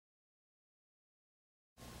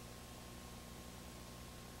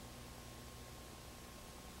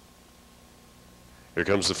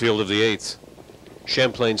Here comes the field of the 8th.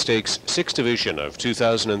 Champlain Stakes 6th Division of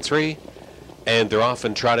 2003. And they're off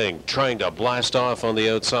and trotting, trying to blast off on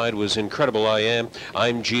the outside was Incredible I Am.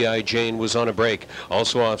 I'm G.I. Jane was on a break.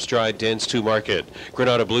 Also off stride, Dance to Market.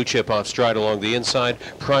 Granada Blue Chip off stride along the inside.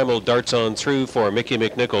 Primal darts on through for Mickey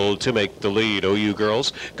McNichol to make the lead. OU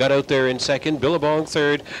Girls got out there in second. Billabong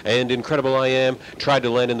third. And Incredible I Am tried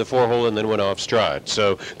to land in the 4-hole and then went off stride.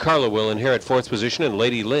 So Carla will inherit 4th position and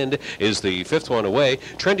LADYLIND is the 5th one away.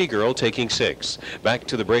 Trendy Girl taking 6th. Back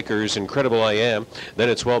to the breakers, Incredible I Am. Then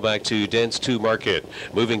it's well back to Dance to Market.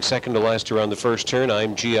 Moving second to last around the first turn,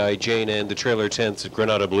 I'm G.I. Jane and the trailer 10th,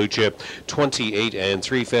 Granada Blue Chip, 28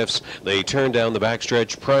 3/5. They turn down the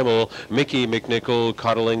backstretch. Primal, Mickey McNichol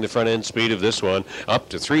coddling the front end speed of this one. Up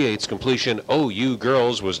to 3/8 completion. OU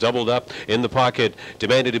Girls was doubled up in the pocket,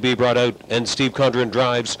 demanded to be brought out, and Steve Condren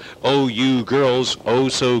drives OU Girls oh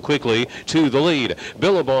so quickly to the lead.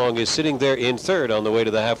 Billabong is sitting there in third on the way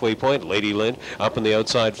to the halfway point. LADYLIND up on the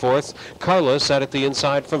outside 4th. Carla sat at the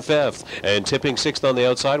inside from 5th. And tipping 6th on the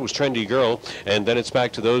outside was Trendy Girl. And then it's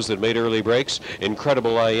back to those that made early breaks.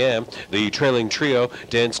 Incredible I Am. The trailing trio,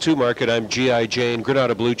 Dance to Market, I'm G.I. Jane,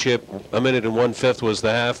 Granada Blue Chip, 1 minute and 1/5 was the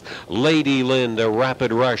half. LADYLIND, a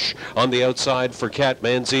rapid rush on the outside for Cat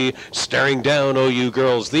Manzi, staring down OU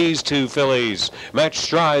Girls. These two fillies match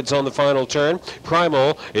strides on the final turn.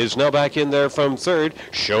 Primal is now back in there from 3rd,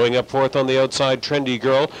 showing up 4th on the outside, Trendy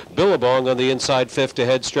Girl. Billabong on the inside 5th to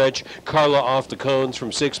head stretch. Carla off the cones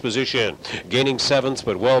from 6th position. Gaining 7th,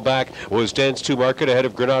 but well back was Dance to Market ahead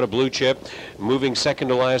of Granada Blue Chip. Moving second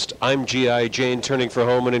to last, I'm G.I. Jane turning for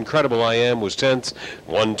home, and Incredible I Am was 10th,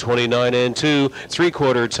 1:29 2,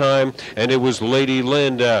 3/4 time, and it was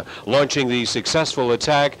LADYLIND launching the successful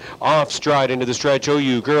attack off stride into the stretch.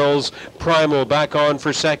 OU Girls, Primal back on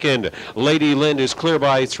for second. LADYLIND is clear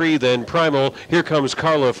by 3, then Primal. Here comes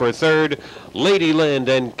Carla for third. LADYLIND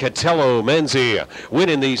and Catello Manzi win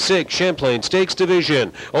in the 6th Champlain Stakes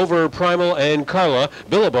Division over Primal and Carla.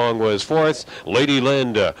 Billabong was 4th.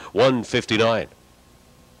 LADYLIND 1:59.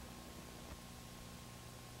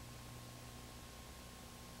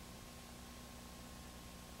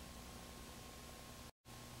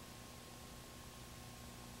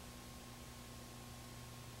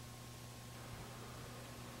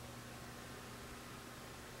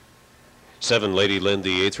 Seven, LADYLIND,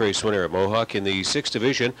 the 8th race winner at Mohawk in the 6th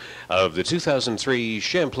division of the 2003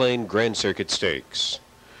 Champlain Grand Circuit Stakes.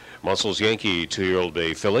 Muscles Yankee, 2-year-old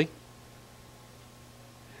bay filly.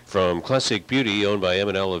 From Classic Beauty, owned by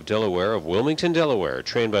M&L of Delaware, of Wilmington, Delaware,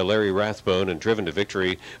 trained by Larry Rathbone and driven to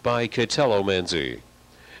victory by Catello Manzi.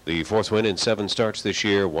 The 4th win in 7 starts this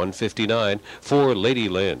year, 1:59 for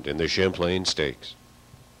LADYLIND in the Champlain Stakes.